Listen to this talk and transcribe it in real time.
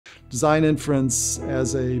design inference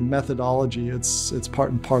as a methodology, it's part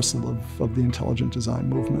and parcel of the intelligent design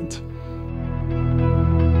movement.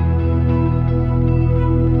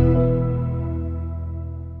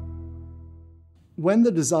 When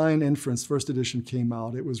the design inference first edition came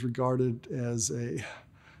out, it was regarded as a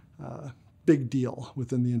big deal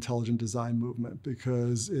within the intelligent design movement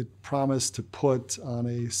because it promised to put on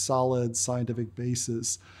a solid scientific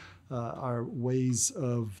basis our ways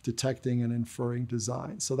of detecting and inferring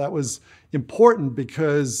design. So that was important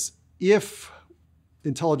because if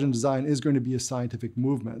intelligent design is going to be a scientific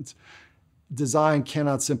movement, design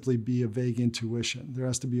cannot simply be a vague intuition. There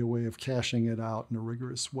has to be a way of cashing it out in a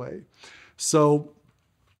rigorous way. So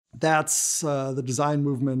that's the design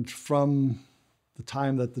movement from the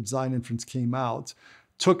time that the design inference came out,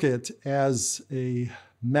 took it as a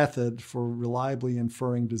method for reliably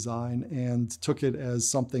inferring design and took it as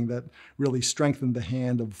something that really strengthened the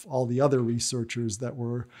hand of all the other researchers that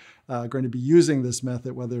were going to be using this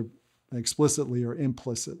method, whether explicitly or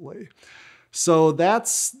implicitly. So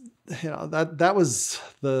that's, that was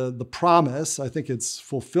the promise. I think it's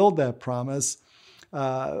fulfilled that promise.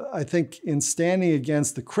 I think in standing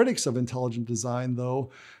against the critics of intelligent design,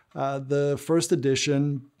 though, the first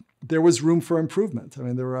edition, there was room for improvement. I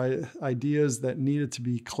mean, there were ideas that needed to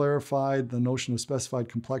be clarified. The notion of specified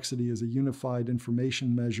complexity as a unified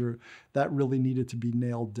information measure, that really needed to be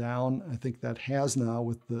nailed down. I think that has now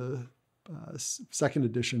with the second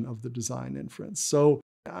edition of the design inference. So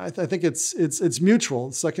I think it's mutual.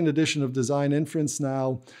 The second edition of design inference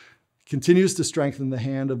now continues to strengthen the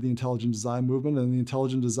hand of the intelligent design movement, and the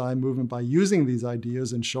intelligent design movement, by using these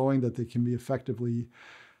ideas and showing that they can be effectively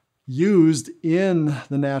used in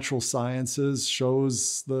the natural sciences,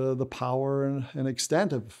 shows the power and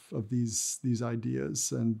extent of these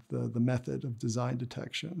ideas and the method of design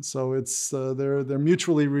detection. So it's they're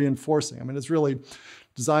mutually reinforcing. I mean, it's really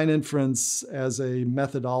design inference as a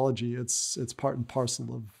methodology. It's part and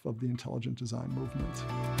parcel of the intelligent design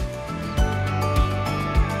movement.